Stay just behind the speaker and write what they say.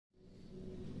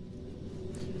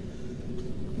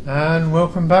And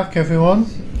welcome back everyone,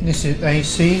 this is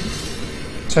AC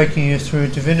taking you through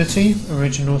Divinity,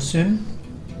 Original Sin.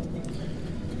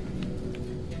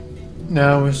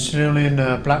 Now we're still in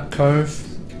Black Cove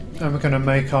and we're going to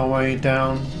make our way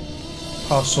down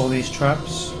past all these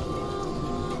traps.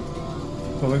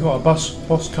 But we've got a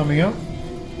boss coming up,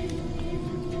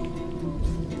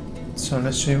 so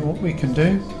let's see what we can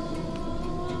do.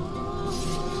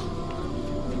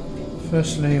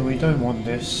 Firstly, we don't want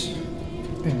this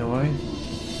in the way.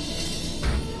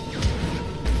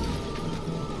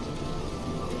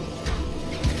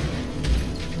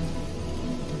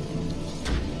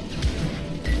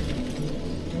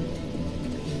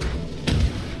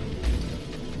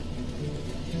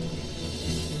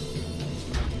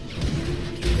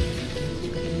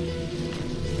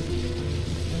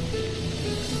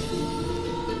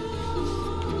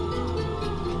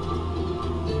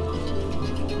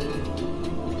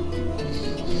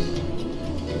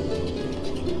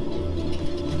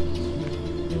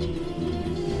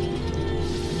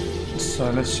 So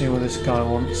let's see what this guy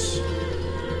wants.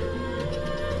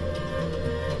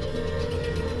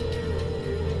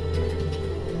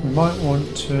 We might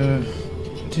want to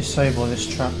disable this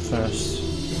trap first.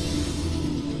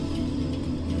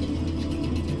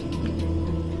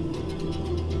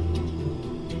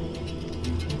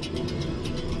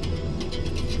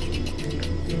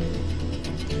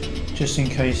 Just in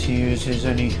case he uses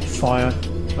any fire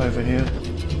over here.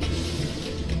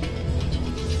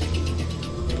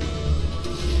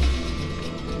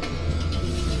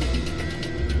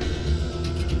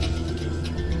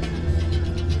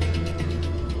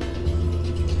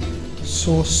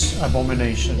 Source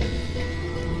Abomination.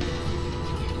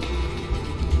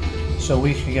 So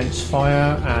weak against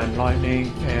fire and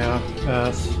lightning, air,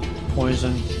 earth,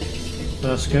 poison.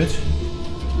 That's good.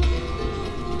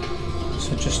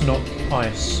 So just not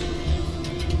ice.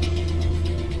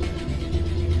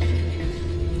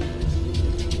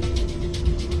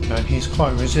 And he's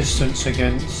quite resistant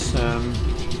against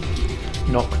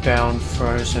knockdown,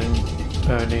 frozen,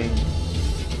 burning.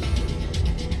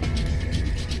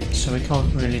 So we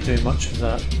can't really do much of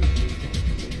that.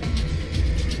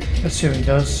 Let's see what he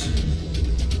does.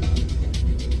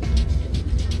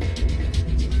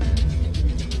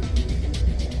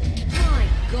 My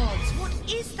gods, what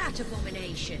is that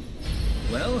abomination?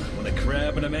 Well, when a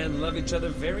crab and a man love each other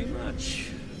very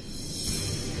much.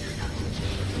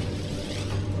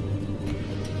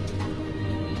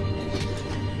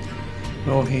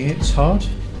 Oh, he hits hard.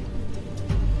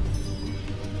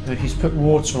 And he's put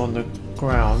water on the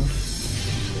ground,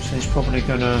 so he's probably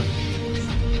gonna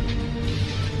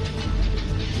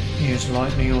use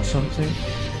lightning or something.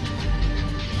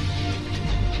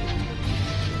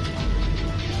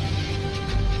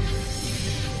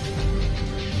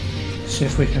 See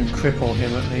if we can cripple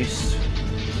him at least.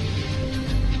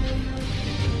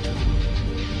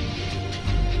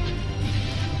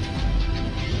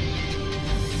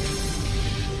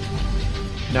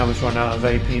 Now we've run out of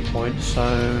AP points,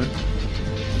 so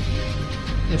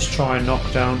let's try and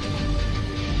knock down.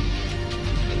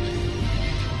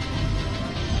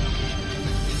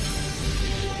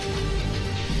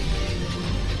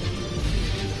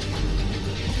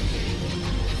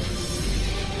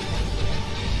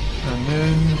 And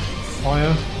then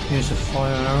fire. Use a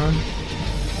fire arrow.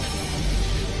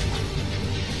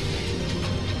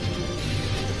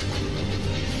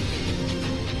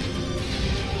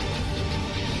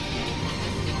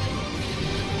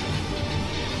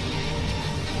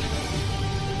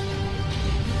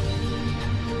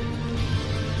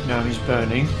 Now he's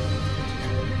burning.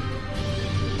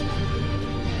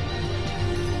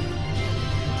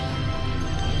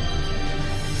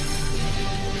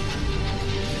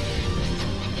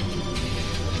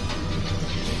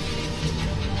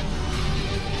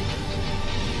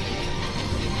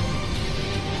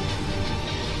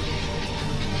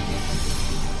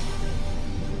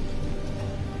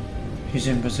 He's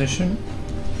in position.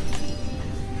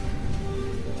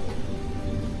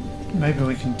 Maybe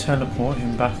we can teleport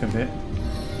him back a bit.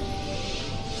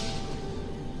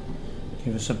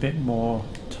 Give us a bit more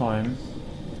time.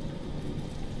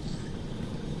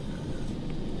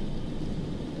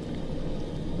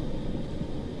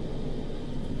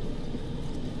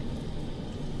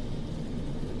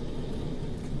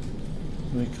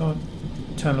 We can't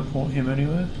teleport him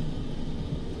anywhere.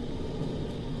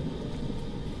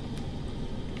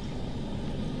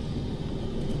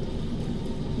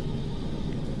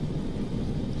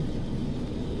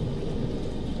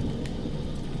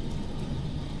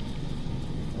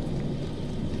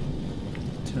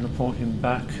 Teleport him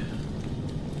back.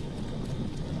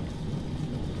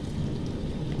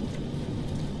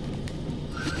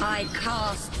 I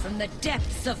cast from the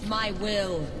depths of my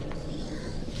will.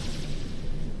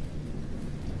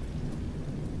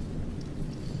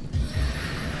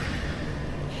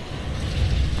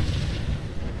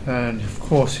 And of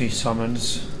course he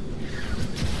summons.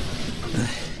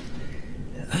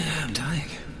 I'm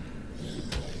dying.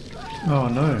 Oh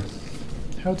no.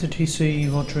 How did he see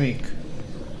Rodrigue?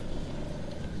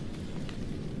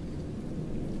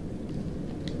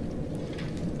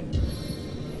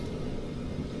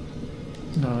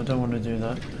 No, I don't want to do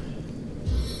that.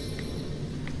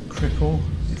 Cripple,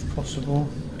 if possible.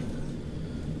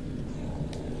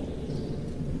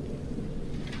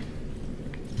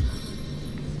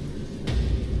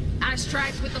 I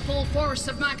strike with the full force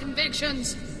of my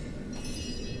convictions.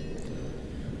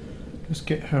 Let's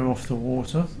get her off the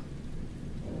water.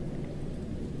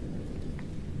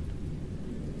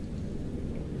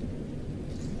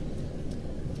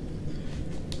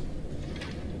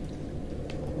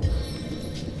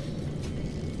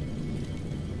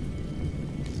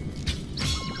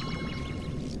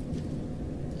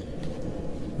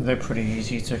 They're pretty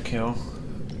easy to kill.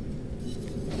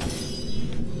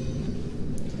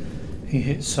 He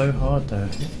hits so hard though.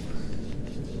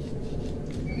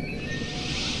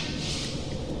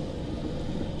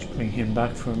 Let's bring him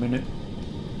back for a minute.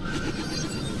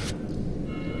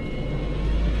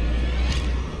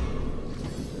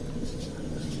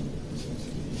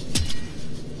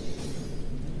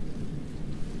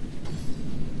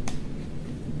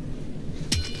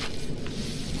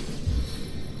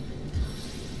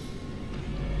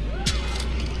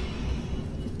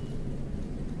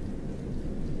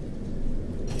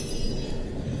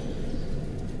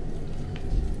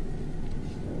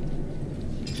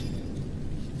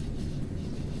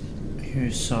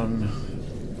 Use some.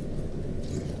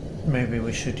 Maybe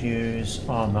we should use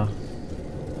armor,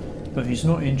 but he's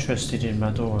not interested in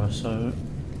Madora, so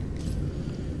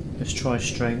let's try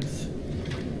strength.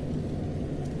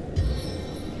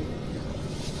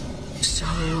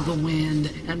 Sow the wind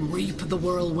and reap the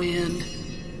whirlwind.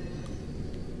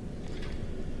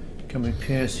 Can we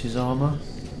pierce his armor?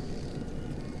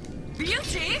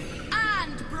 Beauty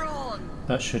and brawn.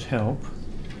 That should help.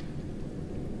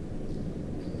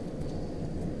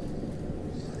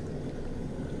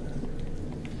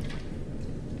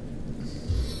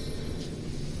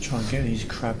 Try and get these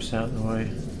crabs out of the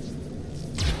way.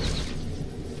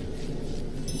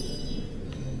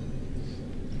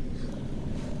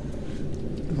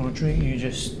 Rodrigue, you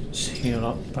just heal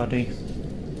up, buddy.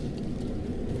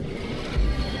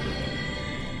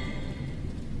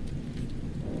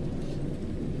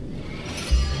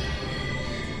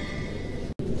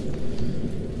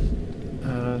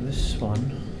 This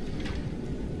one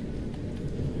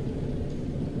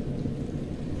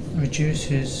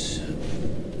reduces.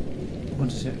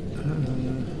 What is it?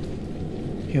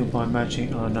 Heal by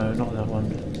magic. Oh no, not that one.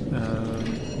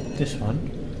 This one.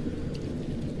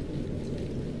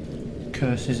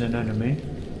 Curses an enemy.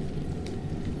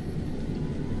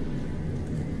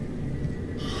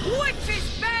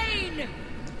 Witch's bane!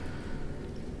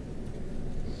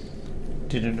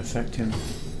 Didn't affect him.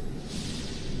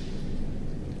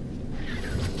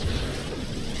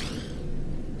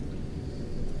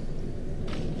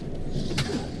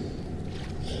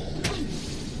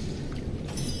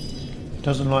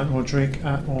 Doesn't like Rodrigue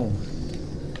at all.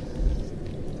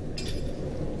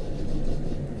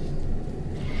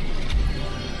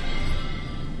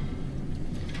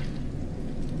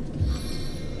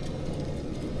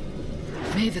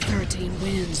 May the 13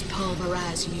 winds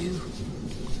pulverize you.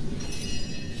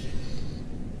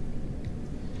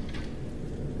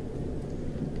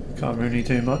 Can't really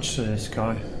do much to this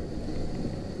guy.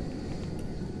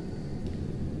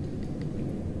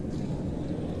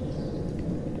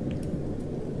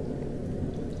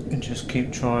 And just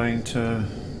keep trying to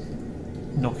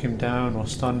knock him down or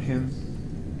stun him.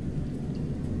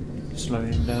 Slow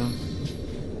him down.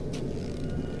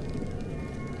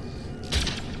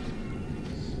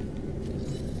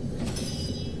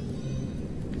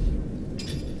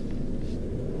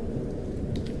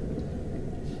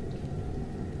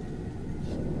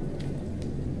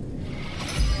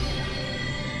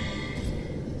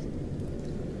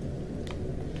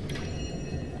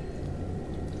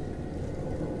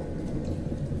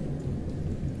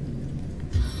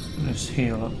 Let's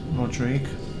heal up Rodrigue.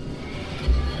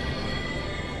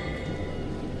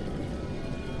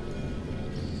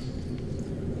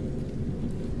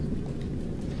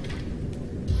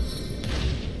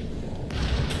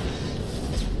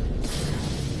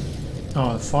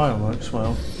 Oh, the fire works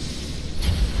well.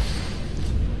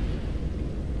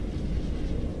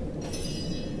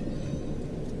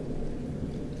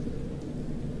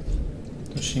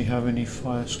 Does she have any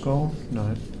fire scroll?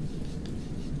 No.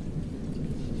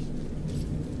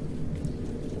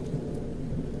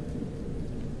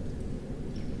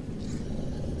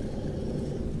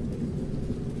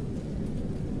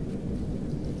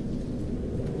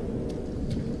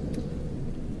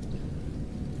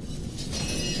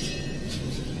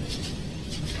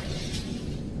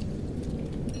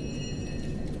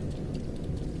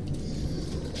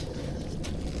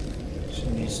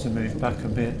 To move back a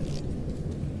bit.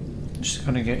 Just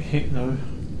gonna get hit though.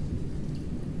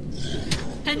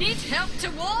 I need help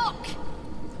to walk!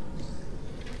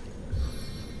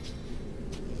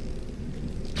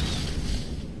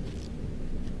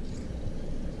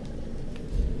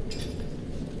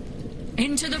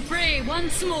 Into the fray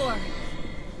once more!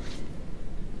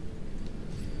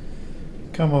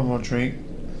 Come on, Roderick.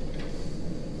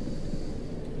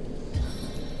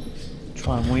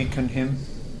 Try and weaken him.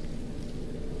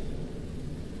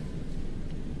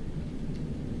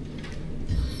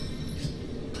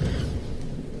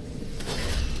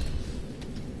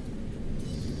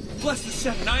 Bless the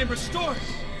seven, I am restored!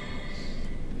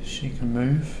 She can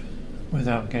move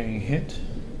without getting hit.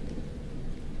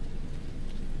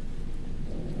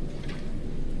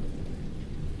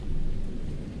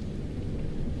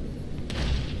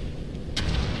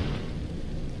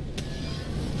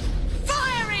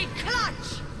 Fiery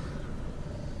clutch!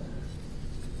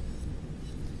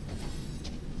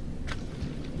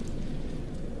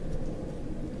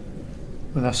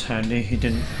 Well, that's handy, he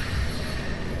didn't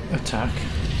attack.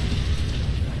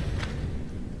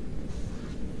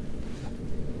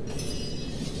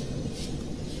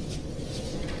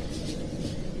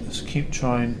 Keep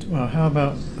trying. Well, how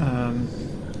about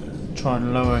try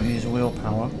and lower his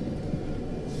willpower?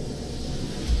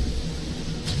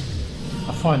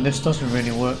 I find this doesn't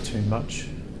really work too much.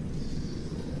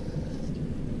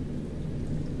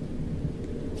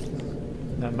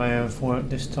 That may have worked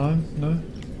this time. No?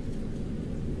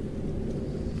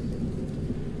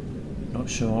 Not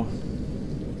sure.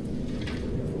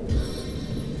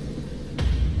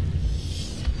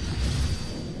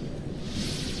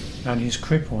 And he's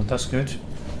crippled, that's good.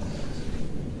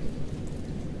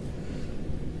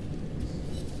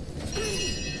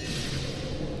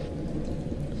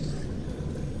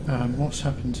 What's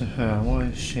happened to her? Why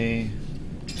is she...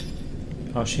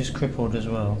 Oh, she's crippled as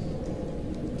well.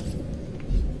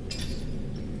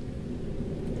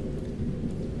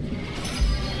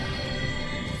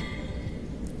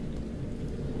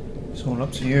 It's all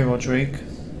up to you, Roderick.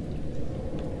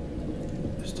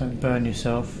 Just don't burn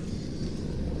yourself.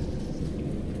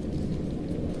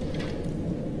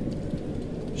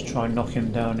 Try and knock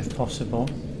him down if possible.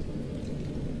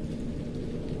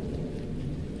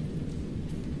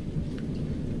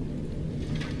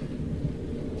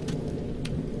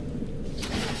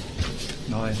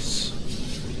 Nice.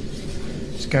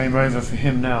 It's game over for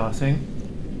him now, I think.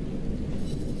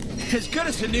 As good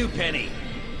as a new penny.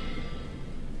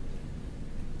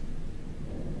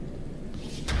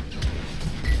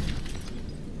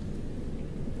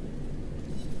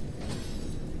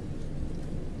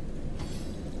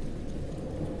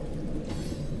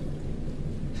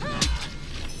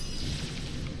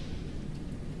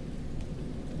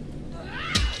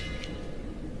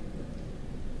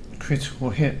 Critical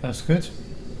hit, that's good.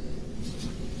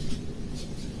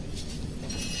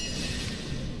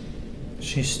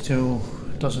 She still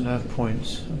doesn't have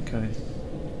points. Okay.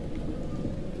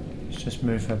 Let's just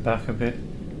move her back a bit.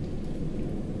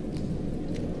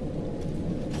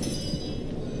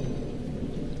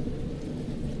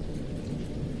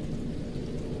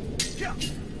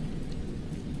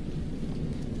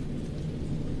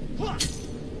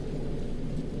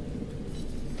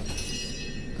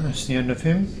 That's the end of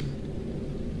him.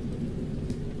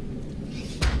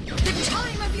 The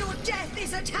time of your death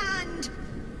is at hand!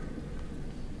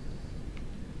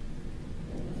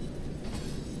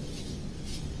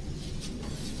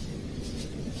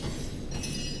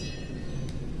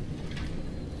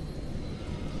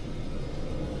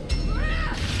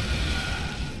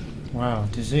 Wow,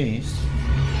 diseased.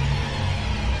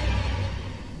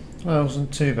 Well, that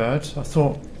wasn't too bad. I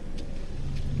thought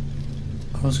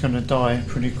I was going to die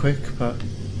pretty quick, but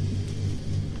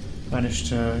managed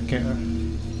to get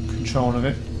control of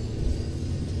it.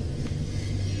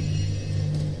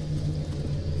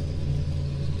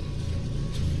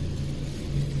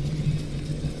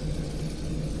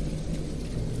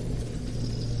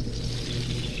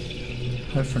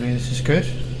 Hopefully this is good.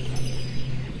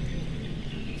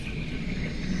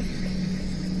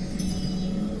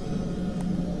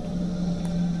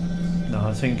 No,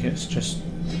 I think it's just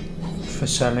for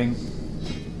selling.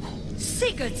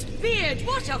 Sigurd's beard,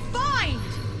 what a find!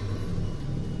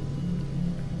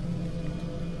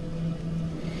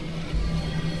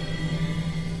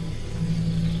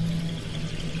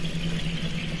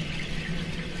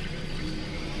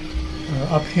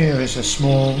 up here is a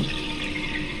small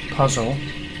puzzle.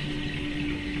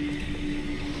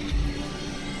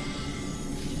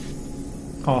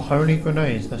 Oh, holy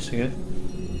grenade, that's good.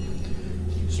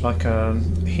 It's like a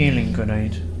healing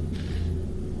grenade.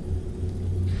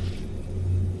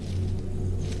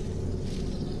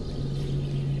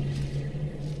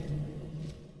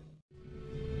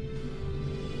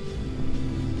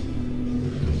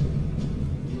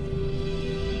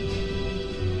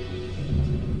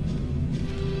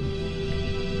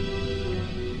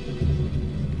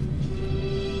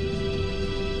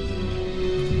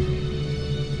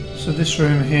 So this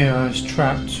room here is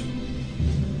trapped.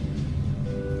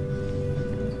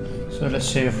 So let's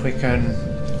see if we can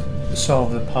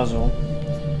solve the puzzle.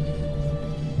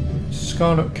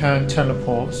 Scarlet can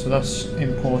teleport, so that's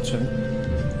important.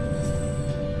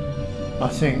 I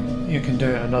think you can do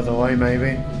it another way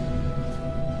maybe.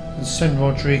 And send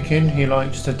Roderick in, he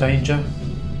likes the danger.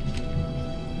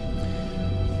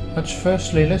 But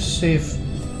firstly, let's see if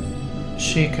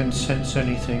she can sense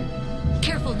anything.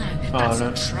 Careful now. Oh, That's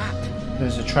a trap.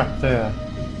 There's a trap there.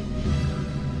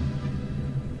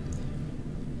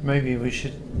 Maybe we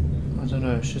should, I don't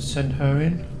know, should send her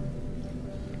in?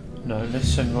 No, let's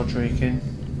send Roderick in.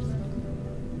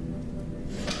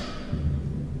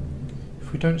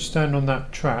 If we don't stand on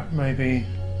that trap, maybe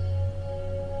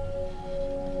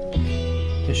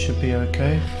this should be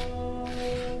okay.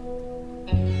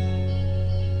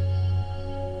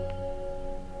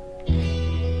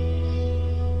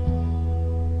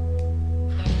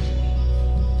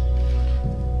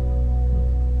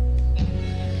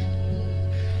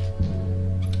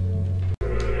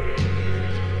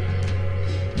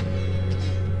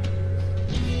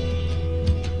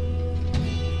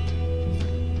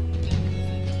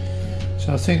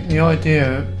 So I think the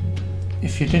idea,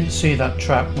 if you didn't see that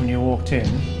trap when you walked in,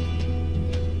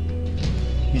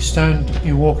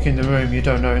 you walk in the room, you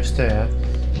don't know it's there,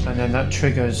 and then that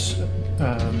triggers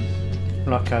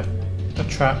like a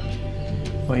trap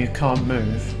where you can't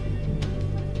move,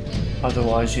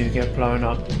 otherwise you get blown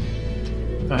up.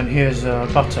 And here's a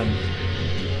button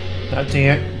that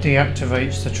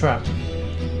deactivates the trap.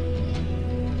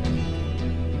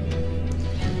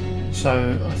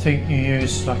 So I think you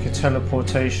use like a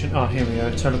teleportation, oh here we go,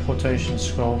 teleportation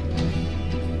scroll.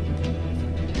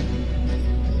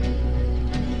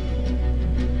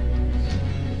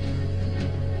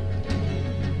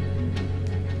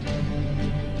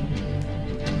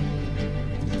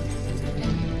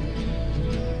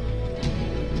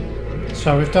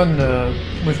 So we've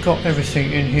got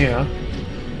everything in here.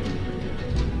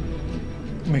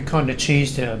 We kind of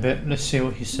cheesed it a bit, let's see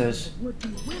what he says.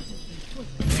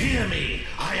 Fear me,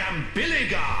 I am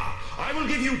Billigar. I will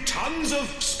give you tons of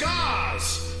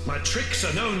scars. My tricks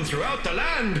are known throughout the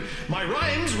land. My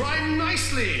rhymes rhyme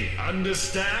nicely.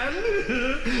 Understand?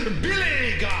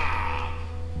 Billigar.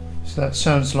 So that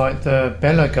sounds like the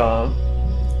Belagar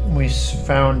we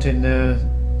found in the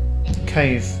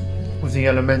cave with the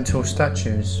elemental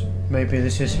statues. Maybe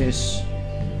this is his,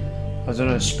 I don't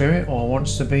know, spirit, or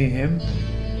wants to be him.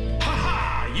 Ha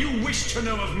ha! You wish to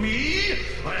know of me?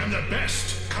 I am the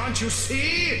best. Can't you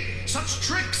see? Such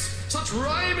tricks, such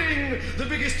rhyming. The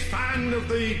biggest fan of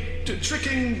the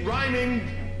tricking, rhyming,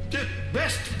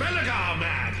 best Belagar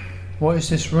man. What is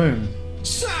this room?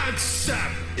 Sad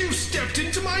sap! You stepped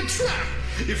into my trap.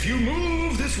 If you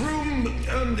move, this room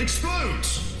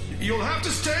explodes. You'll have to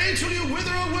stay till you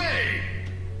wither away.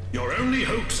 Your only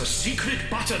hope's a secret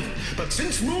button, but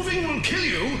since moving will kill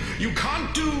you, you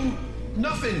can't do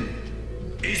nothing.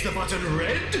 Is the button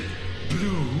red?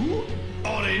 Blue?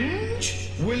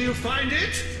 Orange? Will you find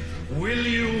it? Will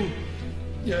you...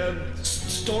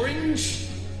 storange?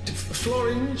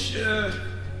 Florange?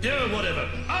 Yeah, whatever.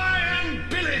 I am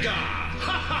Billigar!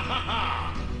 Ha ha ha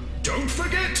ha! Don't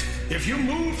forget, if you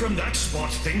move from that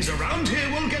spot, things around here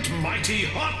will get mighty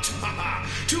hot! Ha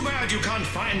ha! Too bad you can't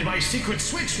find my secret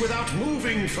switch without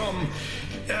moving from...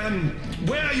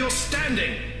 where you're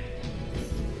standing.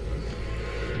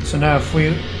 So now if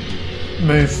we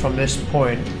move from this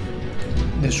point,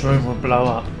 this room will blow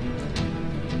up.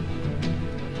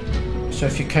 So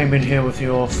if you came in here with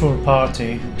your full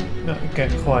party, that would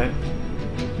get quite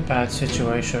a bad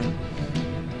situation.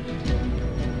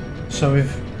 So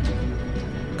we've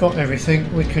got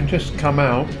everything, we can just come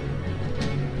out.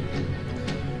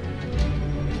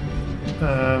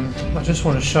 I just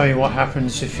want to show you what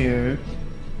happens if you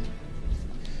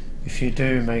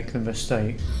do make the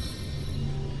mistake.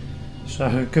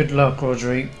 So good luck,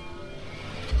 Roderick.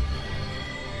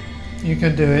 You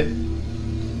can do it.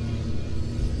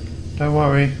 Don't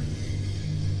worry.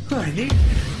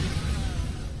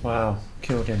 Wow,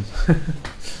 killed him.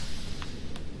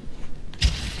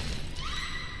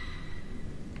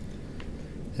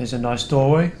 There's a nice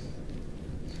doorway.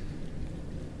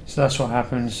 So that's what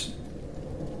happens.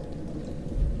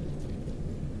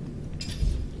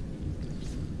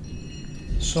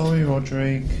 Sorry,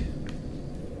 Rodrigue.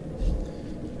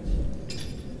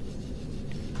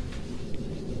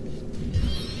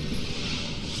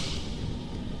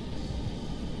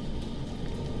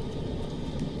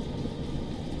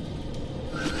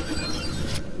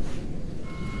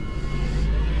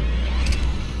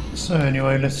 So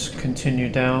anyway, let's continue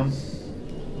down,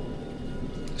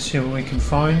 see what we can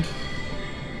find.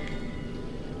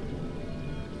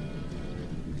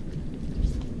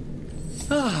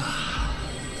 Oh,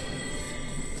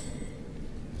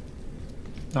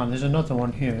 there's another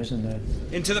one here, isn't there?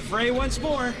 Into the fray once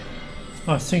more.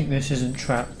 I think this isn't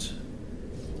trapped.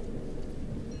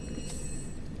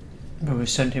 But we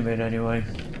sent him in anyway.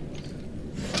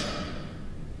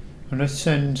 And let's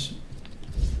send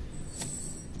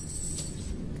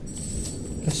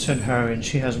her in,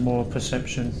 she has more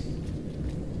perception.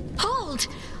 Hold!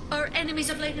 Our enemies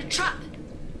have laid a trap.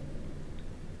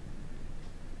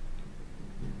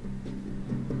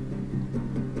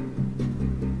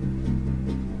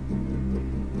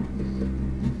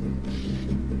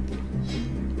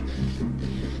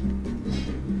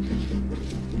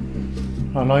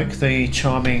 I like the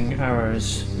charming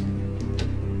arrows.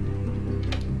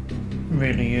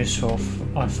 Really useful,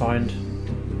 I find.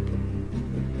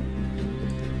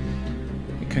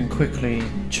 It can quickly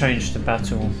change the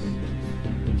battle.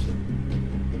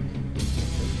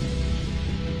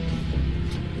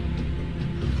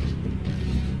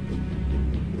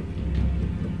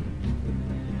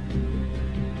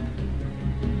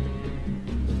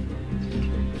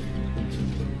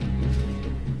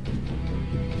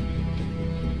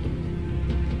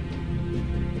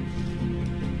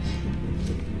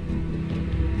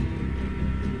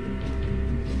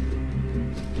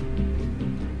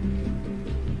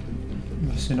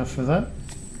 Enough of that.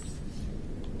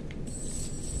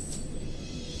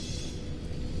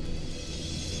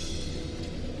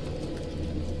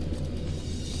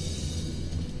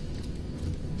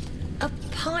 A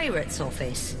pirate's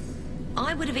office?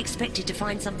 I would have expected to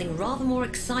find something rather more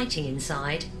exciting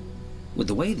inside. With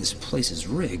the way this place is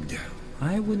rigged,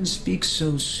 I wouldn't speak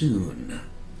so soon.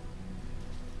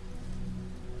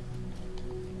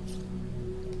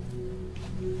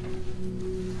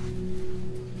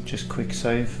 Just quick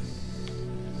save.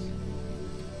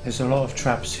 There's a lot of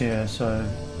traps here, so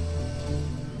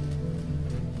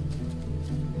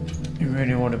you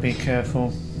really want to be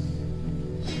careful.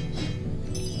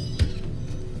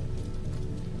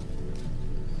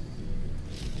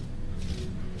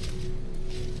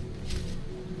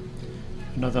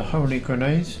 Another holy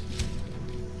grenade.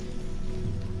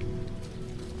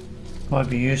 Might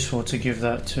be useful to give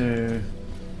that to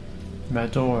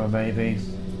Medora, maybe.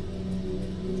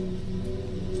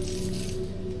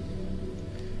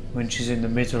 When she's in the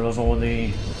middle of all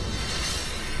the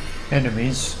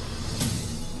enemies,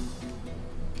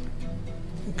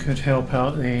 it could help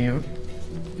out the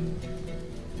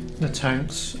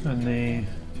tanks and the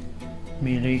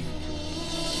melee.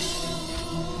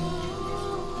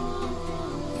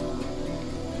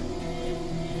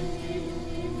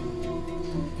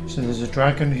 So there's a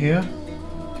dragon here.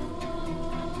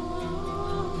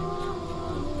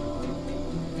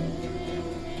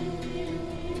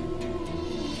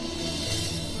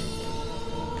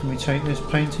 Can we take this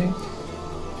painting?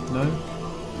 No?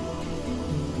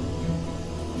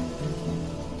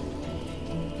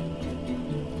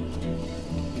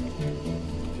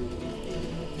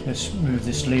 Let's move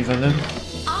this lever then.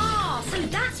 Ah, so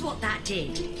that's what that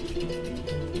did.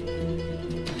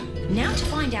 Now to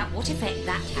find out what effect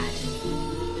that had.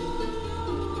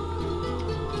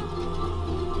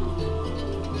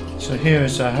 So here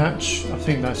is a hatch. I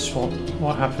think that's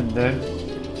what happened there.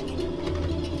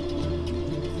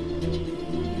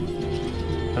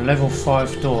 A level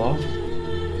 5 door.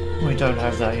 We don't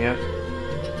have that yet.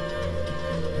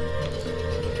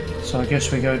 So I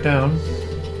guess we go down.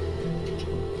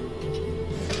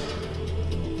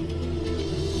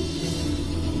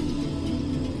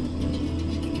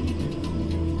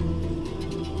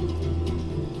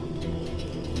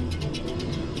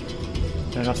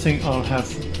 And I think I'll have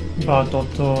Bar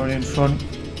Doctor in front.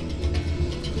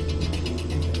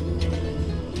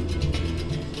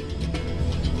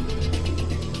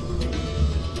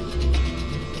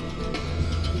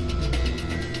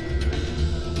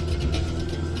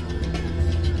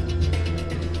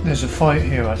 There's a fight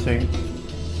here, I think.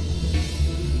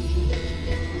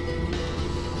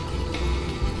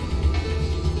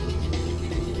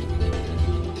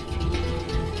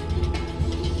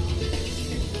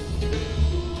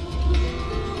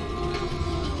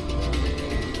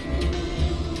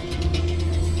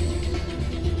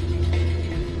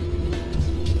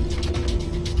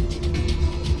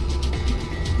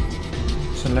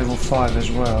 level 5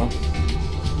 as well.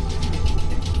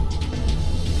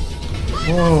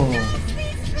 Whoa!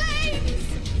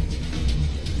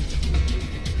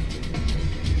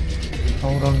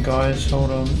 Hold on guys,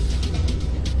 hold on.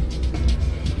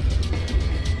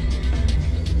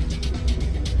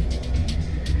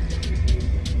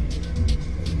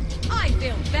 I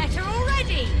feel better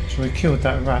already. So we killed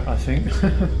that rat, I think.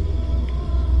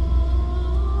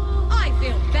 I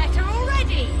feel better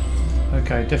already.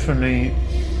 Okay, definitely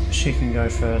she can go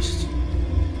first.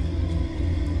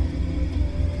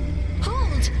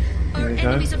 Hold! Here Our we go.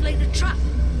 enemies have laid a trap.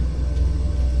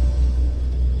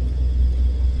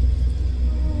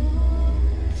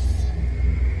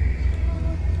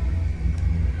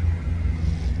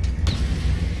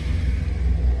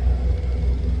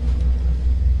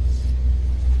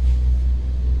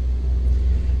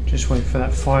 Just wait for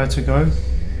that fire to go.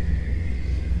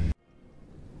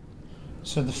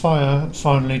 So the fire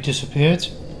finally disappeared.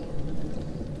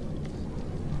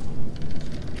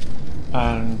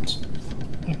 And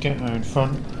I get her in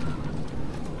front.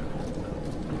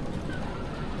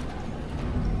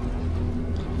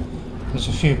 There's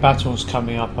a few battles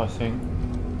coming up, I think.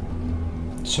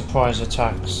 Surprise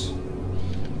attacks.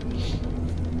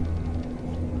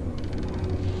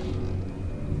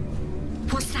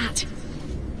 What's that?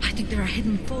 I think there are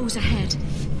hidden foes ahead.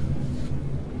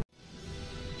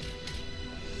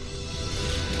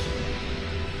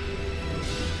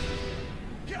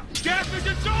 Death is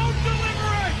its own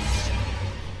deliverance!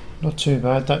 Not too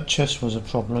bad, that chest was a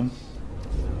problem.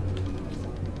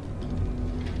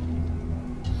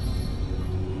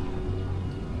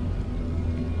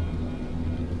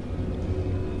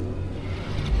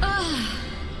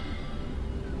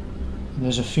 And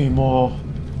there's a few more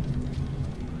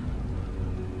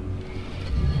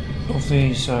of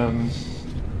these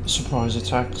surprise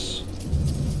attacks.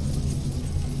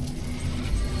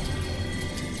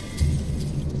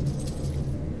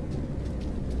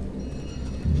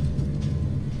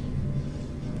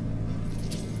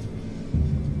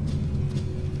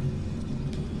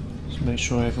 Just make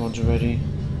sure everyone's ready.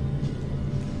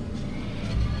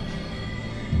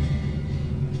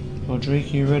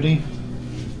 Roderick, you ready?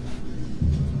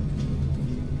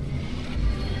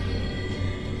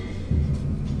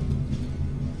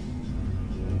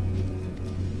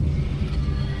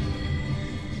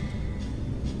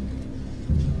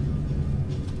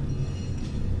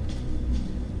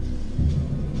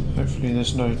 Hopefully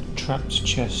there's no trapped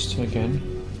chest again.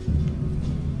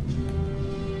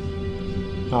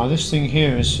 Ah, this thing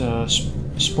here is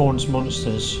spawns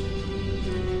monsters.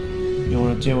 You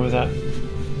want to deal with that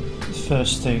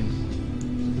first thing.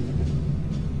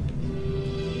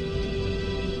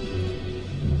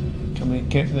 Can we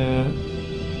get there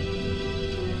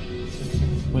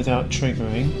without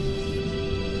triggering?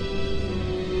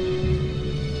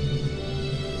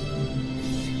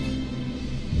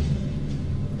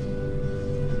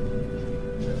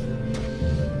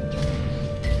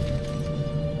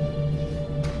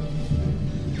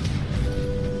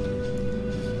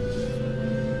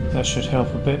 That should help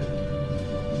a bit.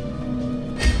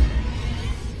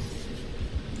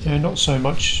 Yeah, not so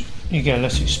much. You get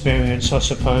less experience, I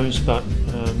suppose, but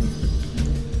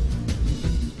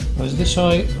is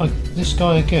this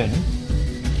guy again?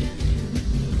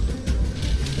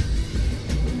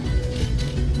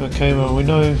 Okay, well we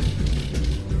know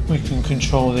we can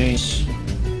control these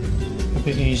a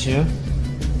bit easier.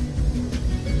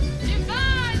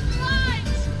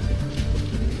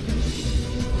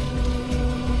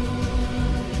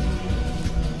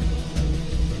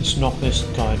 Let's knock this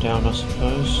guy down, I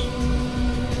suppose.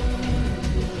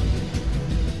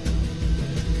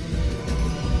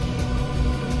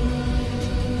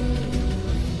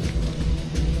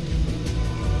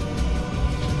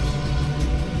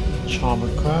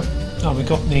 Charmer crab. Oh, we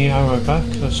got the arrow back,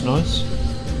 that's nice.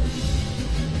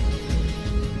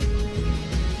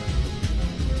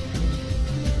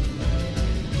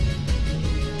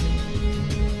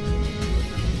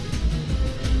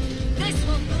 This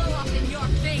will blow up in your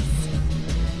face.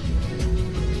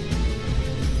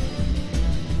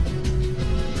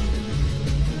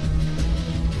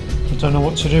 I don't know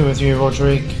what to do with you,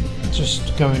 Roderick.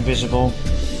 Just go invisible.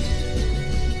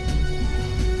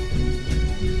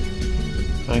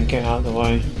 And get out of the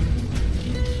way.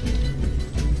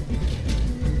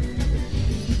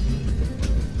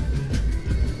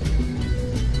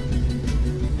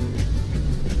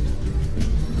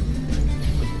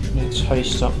 Let's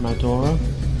haste up Madora.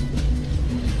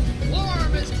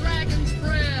 Warm as dragon's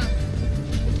breath.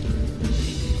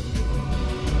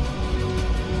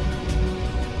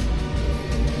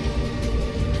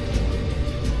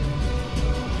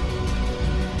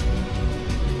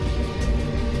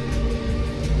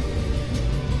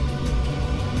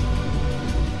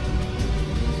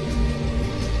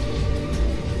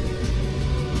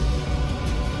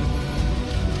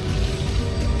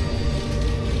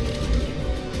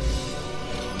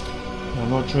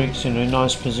 Roderick's in a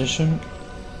nice position.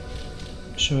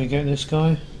 Should we get this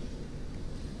guy?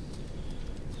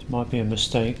 This might be a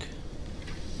mistake.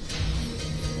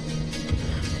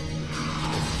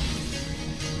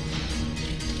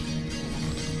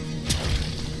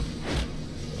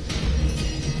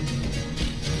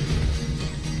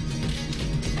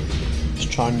 Let's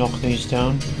try and knock these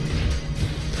down.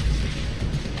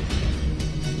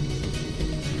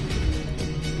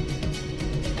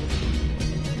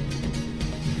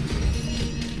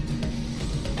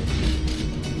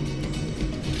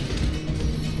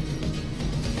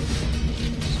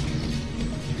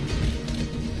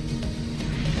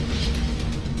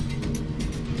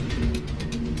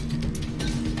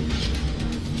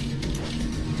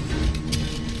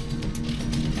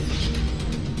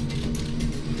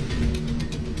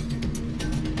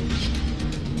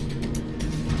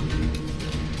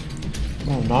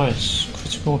 Oh, nice.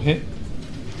 Critical hit.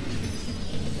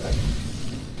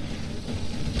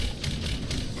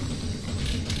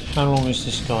 How long is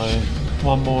this guy?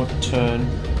 One more turn.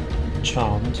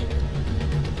 Charmed.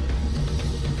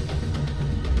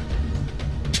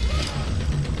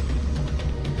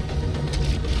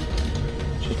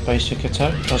 Just basic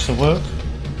attack does the work.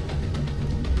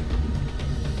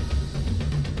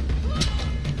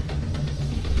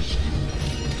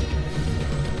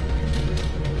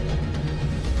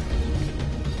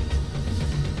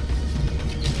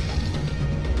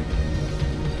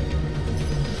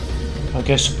 I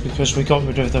guess because we got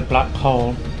rid of the black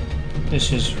hole, this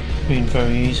has been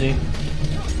very easy.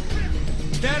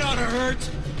 That ought to hurt.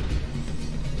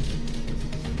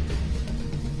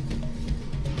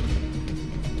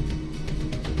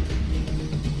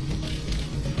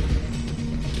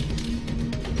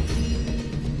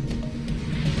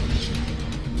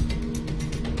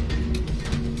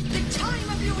 The time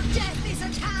of your death is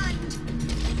at hand!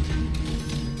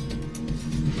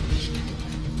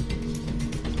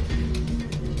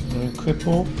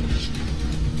 Cripple.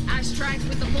 I strike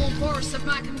with the full force of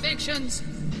my convictions.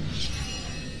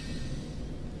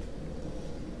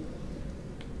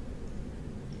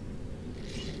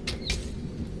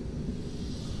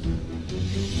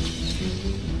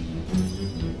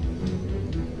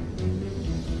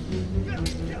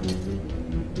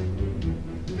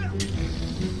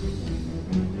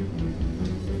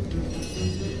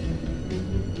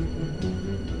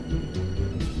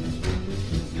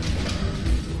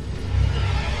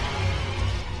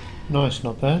 Nice,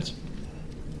 not bad.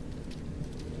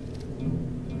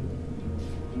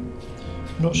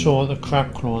 Not sure what the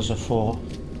crab claws are for.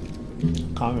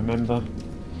 Can't remember.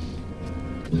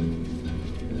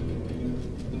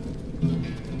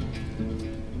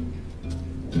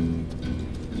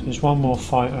 There's one more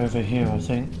fight over here, I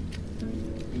think.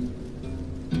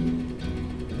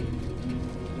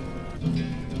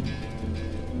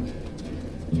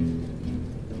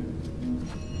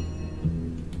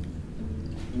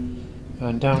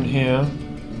 And down here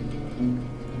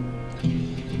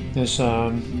there's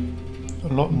a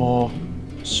lot more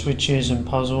switches and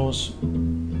puzzles.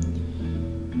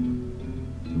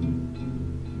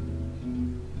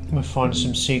 We'll find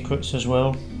some secrets as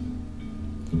well.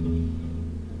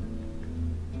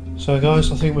 So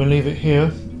guys, I think we'll leave it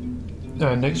here,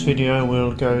 and next video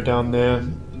we'll go down there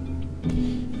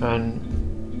and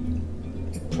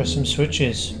press some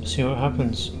switches, see what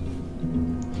happens.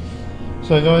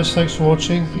 So guys, thanks for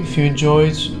watching. If you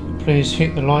enjoyed, please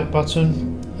hit the like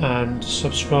button and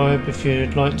subscribe if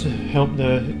you'd like to help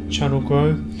the channel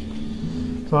grow.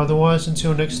 But otherwise,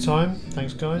 until next time,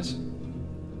 thanks guys.